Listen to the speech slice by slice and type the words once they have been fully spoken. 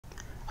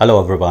Hello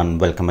everyone,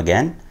 welcome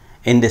again.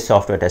 In this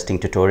software testing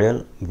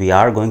tutorial, we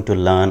are going to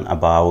learn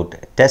about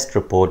test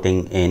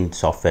reporting in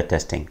software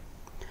testing.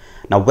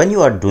 Now, when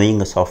you are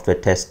doing a software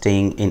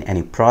testing in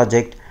any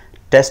project,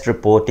 test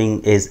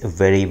reporting is a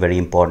very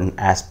important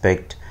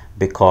aspect,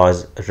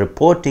 because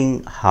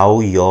reporting how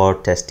your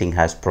testing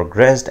has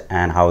progressed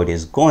and how it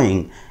is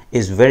going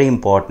is very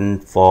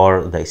important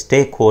for the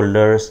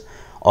stakeholders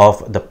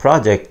of the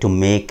project to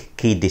make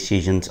key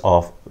decisions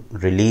of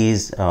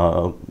release,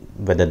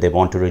 whether they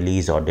want to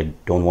release or they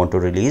don't want to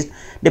release,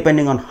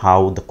 depending on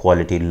how the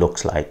quality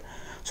looks like.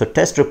 So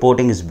test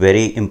reporting is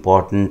very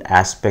important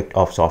aspect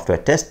of software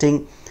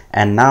testing.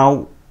 And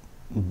now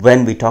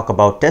when we talk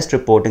about test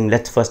reporting,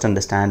 let's first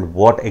understand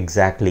what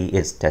exactly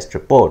is test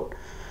report.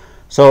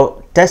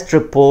 So test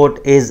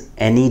report is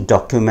any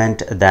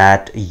document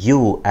that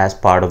you as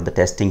part of the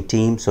testing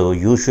team, so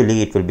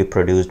usually it will be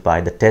produced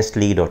by the test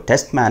lead or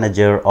test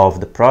manager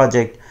of the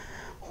project,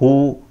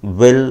 who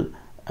will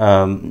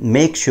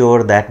make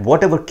sure that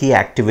whatever key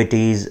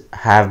activities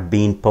have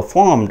been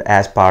performed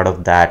as part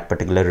of that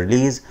particular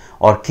release,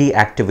 or key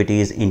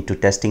activities into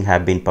testing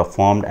have been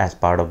performed as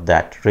part of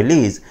that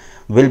release,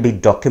 will be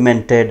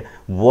documented.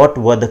 What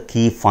were the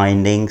key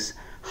findings,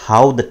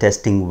 how the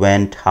testing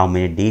went, how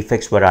many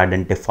defects were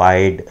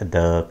identified,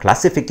 the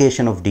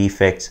classification of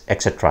defects,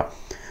 etc.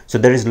 So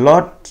there is a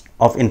lot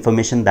of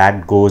information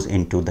that goes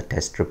into the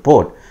test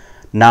report.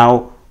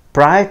 Now,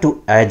 prior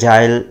to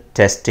agile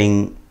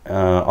testing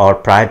or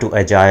prior to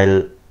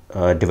agile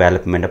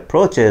development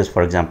approaches,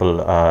 for example,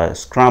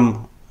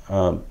 Scrum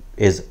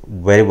is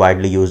very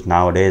widely used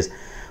nowadays.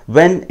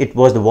 When it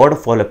was the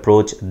waterfall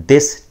approach,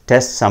 this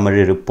test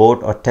summary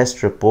report or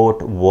test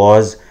report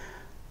was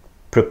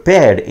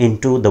prepared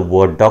into the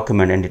Word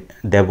document, and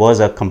there was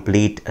a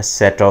complete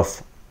set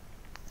of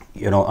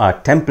a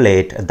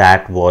template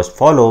that was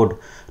followed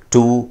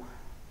to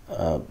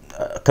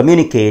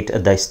communicate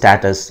the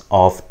status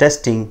of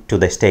testing to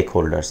the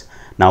stakeholders.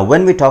 Now,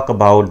 when we talk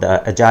about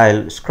the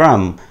agile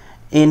Scrum,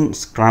 in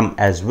Scrum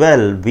as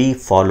well, we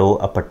follow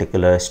a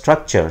particular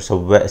structure.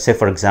 So say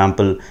for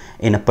example,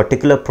 in a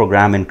particular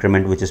program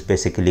increment, which is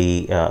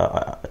basically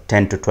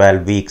 10 to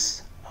 12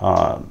 weeks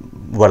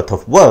worth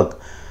of work,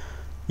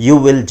 you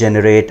will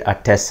generate a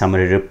test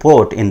summary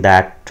report in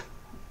that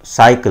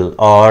cycle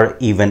or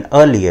even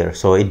earlier.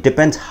 So it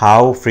depends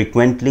how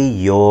frequently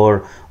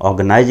your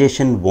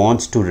organization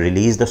wants to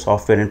release the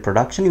software in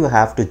production. You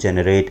have to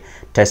generate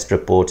test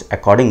reports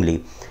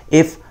accordingly.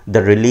 If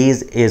the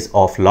release is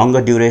of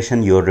longer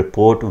duration, your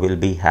report will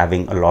be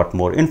having a lot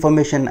more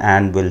information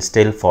and will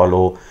still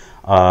follow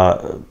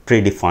a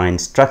predefined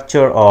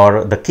structure,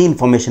 or the key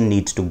information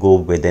needs to go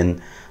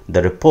within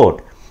the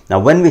report. Now,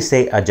 when we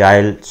say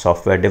agile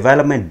software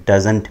development,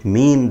 doesn't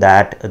mean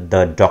that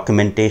the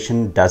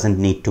documentation doesn't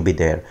need to be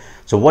there.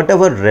 So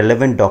whatever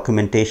relevant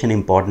documentation,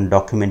 important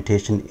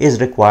documentation is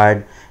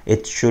required,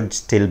 it should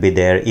still be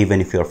there,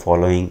 even if you're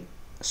following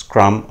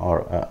Scrum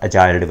or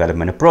agile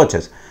development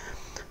approaches.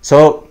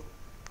 So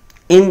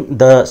in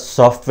the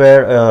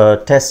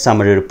software test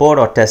summary report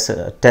or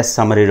test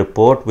summary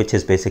report, which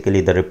is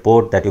basically the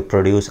report that you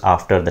produce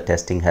after the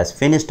testing has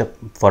finished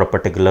for a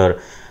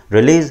particular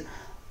release,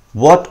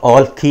 what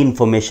all key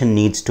information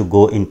needs to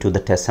go into the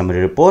test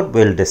summary report,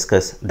 we'll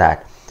discuss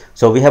that.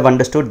 So we have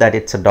understood that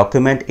it's a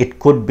document. It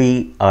could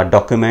be a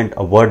document,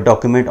 a Word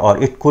document,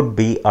 or it could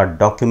be a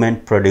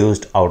document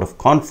produced out of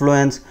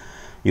Confluence.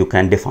 You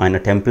can define a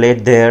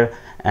template there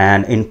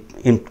and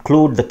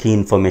include the key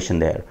information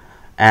there.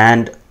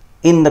 And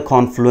in the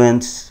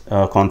Confluence,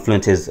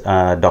 Confluence is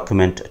a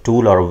document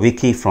tool or a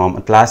wiki from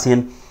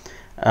Atlassian.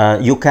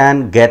 You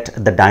can get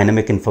the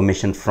dynamic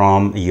information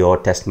from your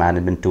test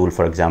management tool,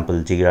 for example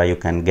Jira. You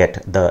can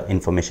get the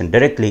information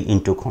directly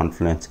into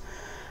Confluence,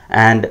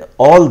 and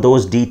all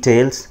those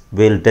details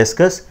we'll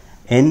discuss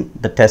in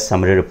the test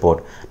summary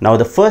report. Now,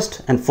 the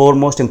first and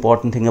foremost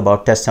important thing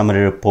about test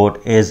summary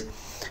report is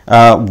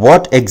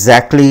what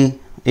exactly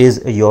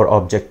is your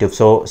objective.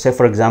 So say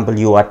for example,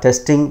 you are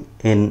testing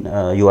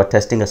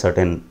a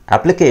certain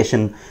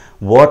application.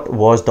 What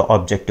was the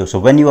objective? So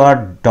when you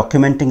are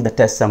documenting the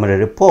test summary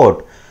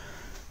report,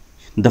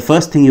 the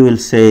first thing you will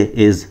say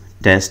is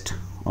test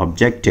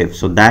objective.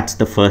 So that's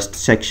the first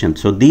section.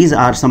 So these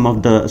are some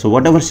of the, so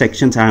whatever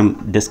sections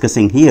I'm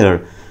discussing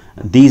here,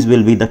 these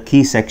will be the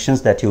key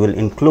sections that you will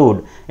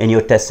include in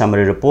your test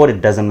summary report.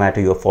 It doesn't matter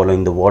you're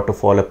following the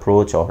waterfall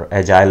approach or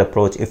agile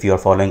approach. If you're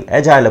following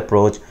agile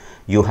approach,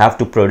 you have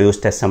to produce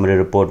test summary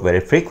report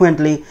very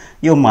frequently.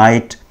 You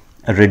might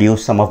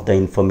reduce some of the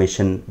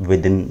information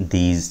within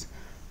these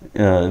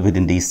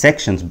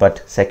sections,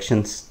 but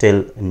sections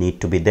still need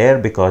to be there,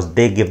 because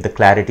they give the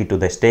clarity to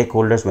the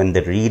stakeholders when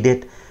they read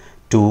it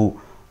to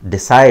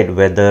decide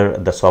whether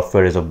the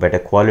software is of better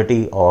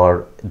quality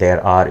or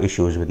there are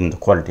issues within the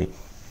quality.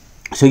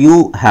 So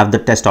you have the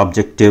test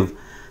objective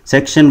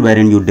section,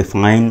 wherein you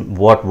define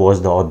what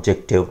was the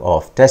objective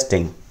of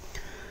testing.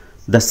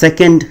 The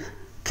second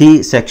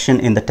key section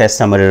in the test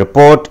summary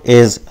report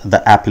is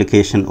the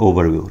application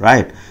overview,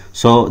 right?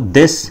 So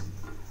this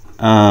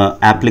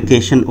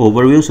application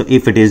overview. So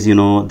if it is, you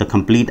know, the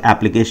complete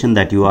application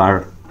that you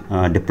are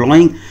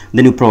deploying,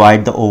 then you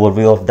provide the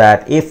overview of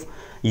that. If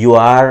you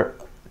are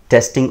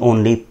testing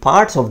only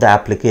parts of the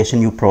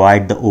application, you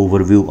provide the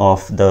overview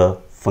of the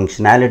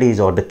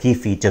functionalities or the key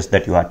features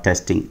that you are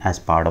testing as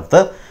part of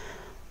the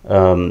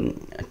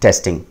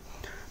testing.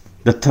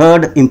 The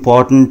third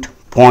important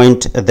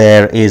point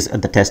there is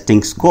the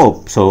testing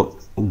scope. So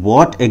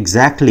what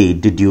exactly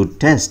did you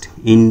test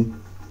in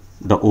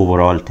the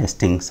overall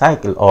testing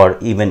cycle, or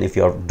even if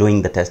you're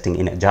doing the testing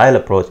in agile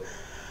approach,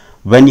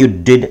 when you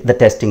did the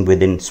testing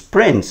within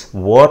sprints,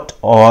 what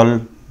all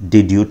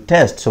did you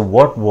test? So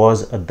what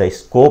was the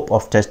scope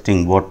of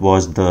testing? What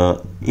was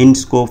the in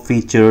scope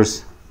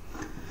features,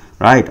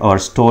 right, or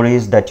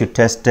stories that you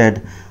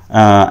tested,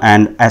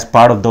 and as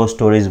part of those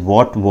stories,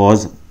 what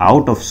was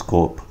out of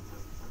scope?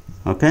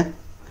 Okay,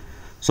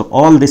 so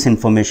all this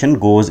information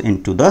goes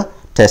into the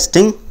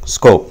testing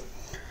scope.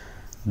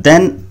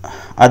 Then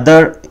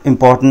other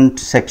important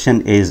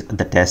section is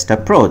the test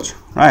approach,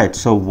 right?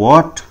 So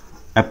what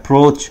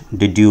approach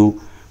did you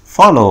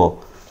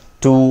follow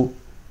to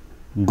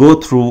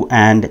go through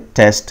and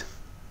test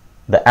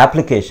the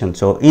application?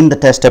 So in the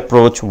test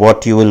approach,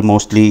 what you will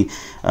mostly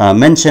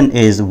mention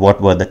is what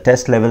were the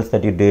test levels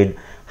that you did,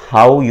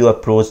 how you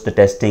approach the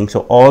testing.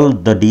 So all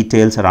the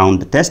details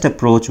around the test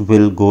approach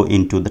will go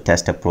into the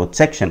test approach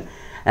section.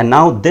 And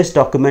now this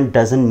document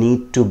doesn't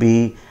need to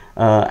be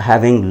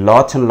having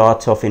lots and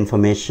lots of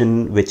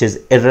information which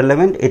is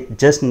irrelevant. It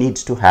just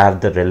needs to have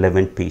the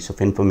relevant piece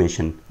of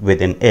information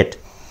within it.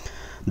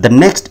 The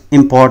next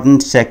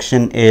important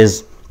section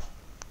is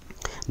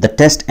the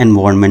test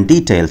environment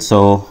details.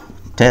 So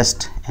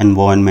test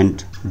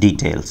environment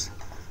details.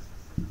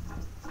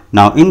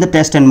 Now in the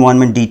test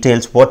environment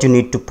details, what you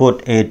need to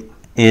put it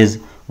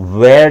is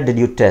where did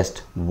you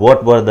test,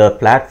 what were the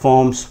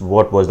platforms,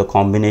 what was the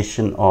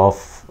combination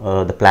of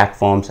the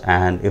platforms,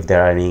 and if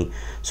there are any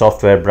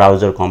software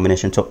browser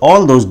combinations. So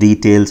all those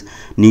details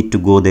need to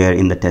go there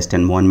in the test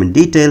environment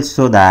details,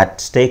 so that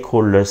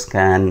stakeholders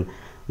can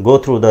go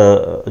through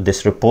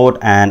this report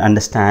and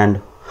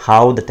understand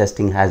how the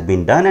testing has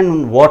been done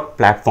and what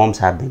platforms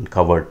have been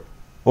covered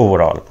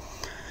overall.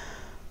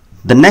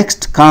 The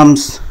next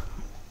comes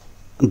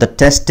the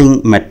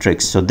testing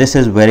metrics. So this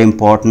is very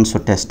important. So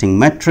testing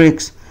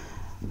metrics,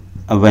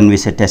 when we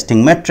say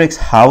testing metrics,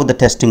 how the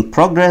testing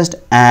progressed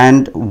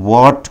and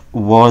what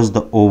was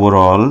the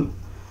overall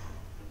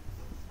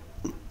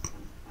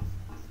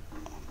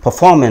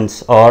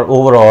performance or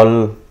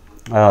overall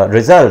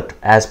result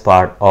as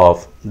part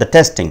of the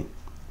testing,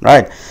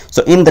 right?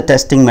 So in the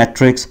testing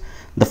metrics,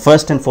 the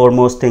first and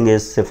foremost thing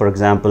is, say for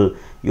example,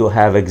 you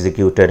have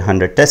executed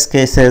 100 test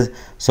cases,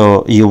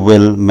 so you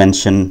will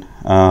mention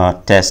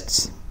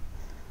tests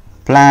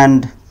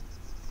planned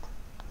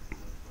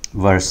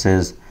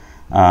versus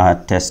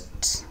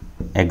tests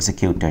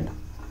executed,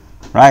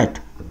 right?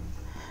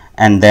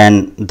 And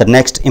then the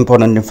next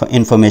important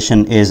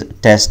information is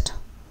test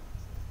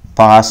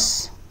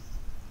pass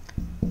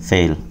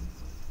fail.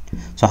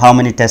 So how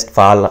many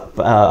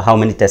how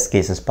many test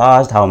cases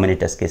passed, how many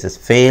test cases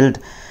failed.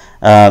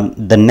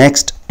 The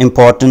next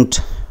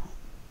important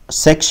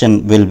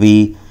section will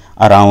be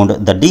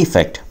around the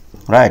defect,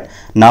 right?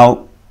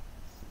 Now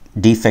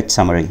defect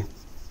summary.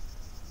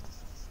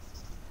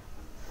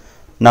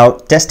 Now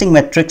testing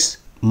metrics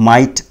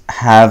might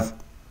have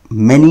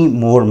many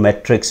more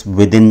metrics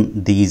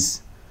within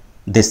this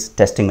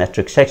testing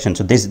metrics section.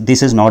 So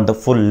this is not the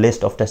full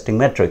list of testing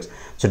metrics.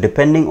 So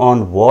depending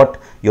on what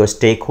your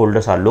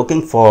stakeholders are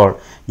looking for,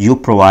 you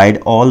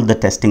provide all the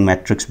testing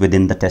metrics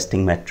within the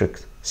testing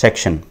metrics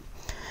section.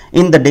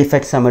 In the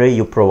defect summary,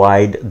 you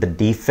provide the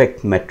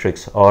defect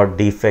metrics or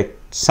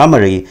defect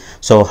summary.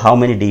 So how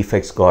many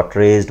defects got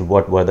raised,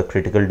 what were the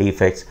critical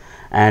defects,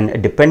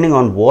 and depending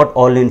on what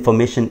all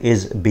information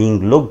is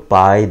being looked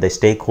by the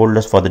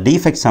stakeholders for the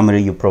defect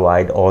summary, you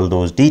provide all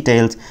those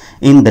details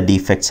in the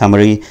defect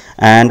summary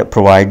and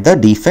provide the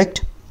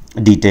defect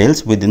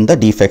details within the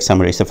defect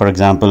summary. So for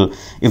example,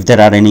 if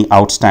there are any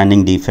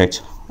outstanding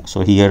defects,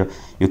 so here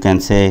you can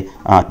say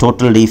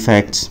total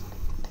defects.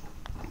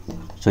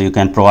 So you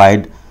can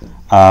provide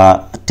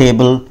a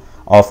table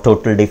of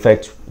total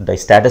defects, the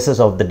statuses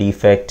of the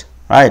defect,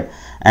 right?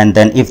 And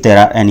then if there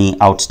are any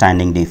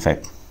outstanding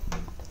defects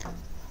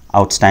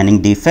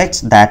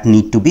that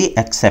need to be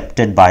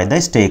accepted by the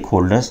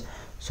stakeholders,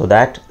 so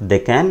that they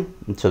can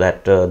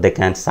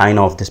sign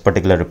off this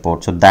particular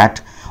report. So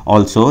that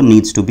also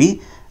needs to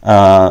be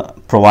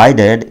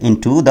provided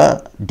into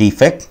the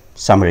defect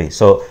summary.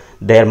 So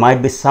there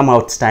might be some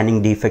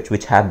outstanding defects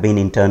which have been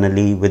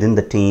internally within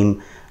the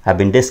team, have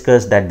been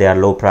discussed that they are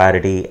low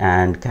priority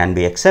and can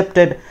be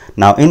accepted.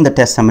 Now in the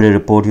test summary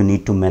report, you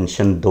need to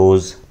mention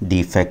those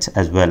defects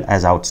as well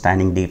as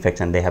outstanding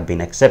defects, and they have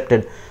been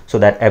accepted, so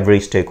that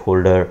every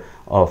stakeholder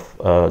of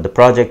the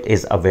project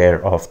is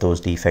aware of those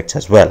defects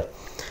as well.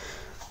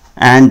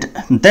 And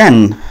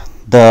then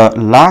the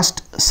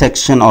last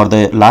section, or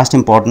the last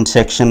important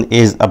section,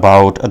 is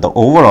about the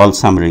overall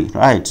summary,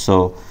 right?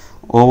 So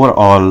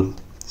overall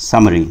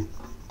summary.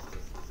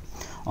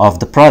 of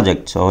the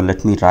project. So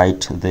let me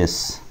write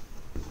this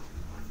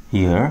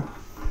here.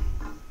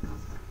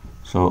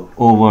 So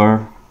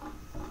overall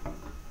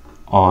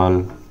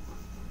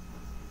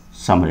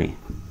summary.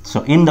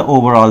 So in the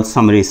overall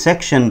summary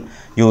section,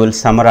 you will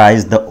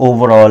summarize the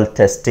overall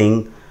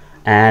testing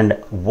and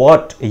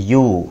what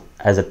you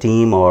as a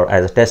team or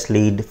as a test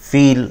lead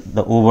feel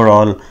the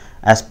overall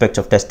aspects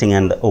of testing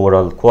and the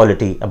overall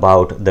quality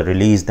about the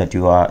release that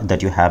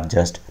you have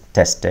just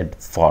tested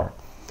for.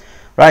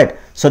 Right.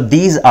 So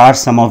these are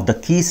some of the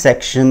key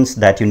sections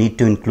that you need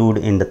to include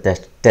in the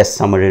test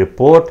summary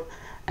report,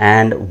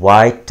 and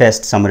why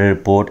test summary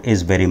report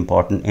is very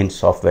important in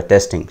software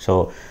testing.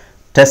 So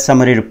test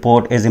summary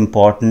report is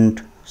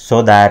important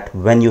so that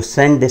when you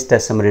send this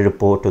test summary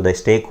report to the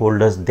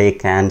stakeholders, they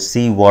can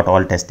see what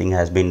all testing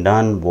has been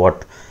done,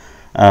 what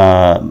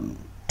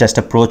test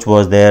approach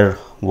was there,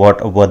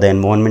 what were the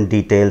environment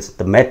details,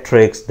 the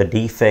metrics, the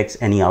defects,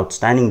 any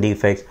outstanding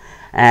defects,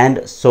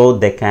 and so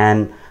they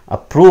can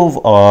approve,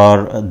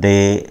 or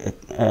they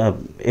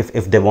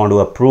if they want to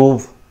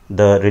approve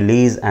the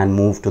release and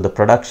move to the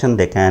production,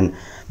 they can,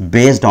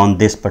 based on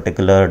this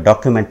particular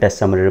document test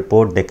summary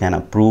report, they can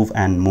approve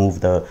and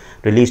move the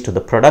release to the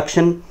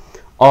production.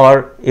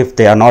 Or if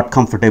they are not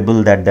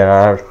comfortable that there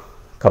are a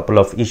couple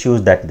of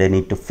issues that they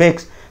need to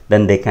fix,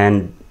 then they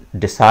can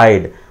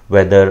decide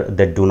whether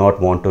they do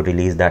not want to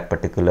release that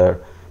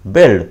particular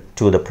build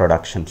to the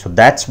production. So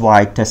that's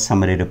why test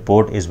summary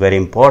report is very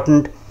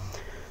important.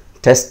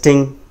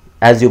 Testing,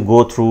 as you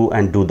go through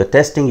and do the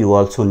testing, you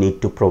also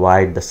need to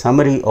provide the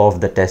summary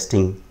of the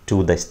testing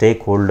to the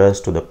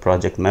stakeholders, to the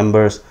project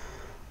members,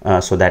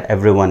 so that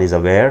everyone is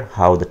aware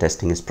how the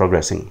testing is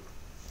progressing.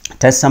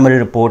 Test summary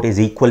report is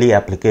equally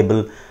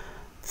applicable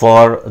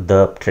for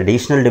the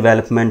traditional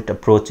development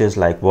approaches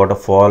like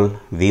waterfall,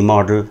 V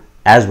model,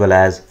 as well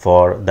as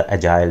for the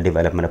agile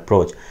development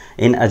approach.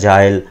 In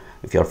agile,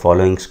 if you're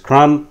following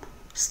Scrum,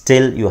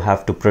 still you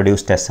have to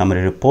produce test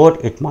summary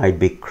report. It might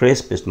be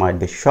crisp, it might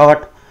be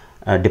short,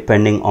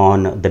 depending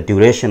on the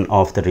duration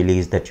of the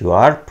release that you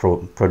are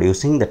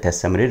producing the test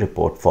summary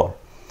report for.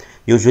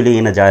 Usually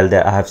in agile,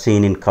 I have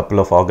seen in couple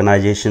of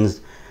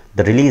organizations,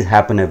 the release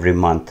happen every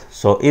month.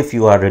 So if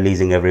you are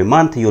releasing every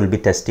month, you will be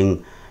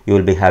testing, you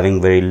will be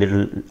having very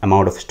little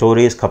amount of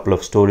stories, couple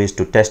of stories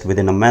to test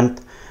within a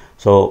month.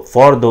 So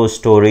for those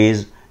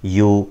stories,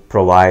 you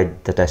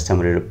provide the test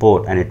summary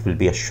report, and it will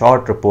be a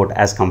short report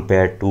as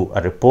compared to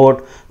a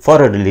report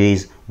for a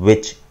release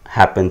which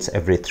happens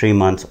every 3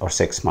 months or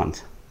 6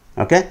 months.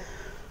 Okay.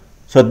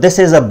 So this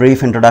is a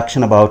brief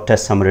introduction about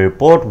test summary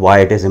report, why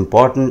it is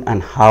important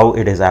and how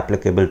it is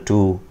applicable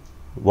to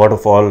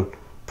waterfall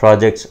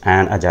projects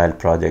and agile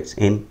projects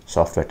in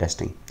software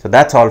testing. So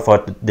that's all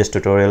for this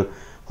tutorial.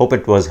 Hope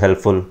it was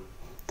helpful.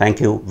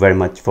 Thank you very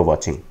much for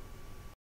watching.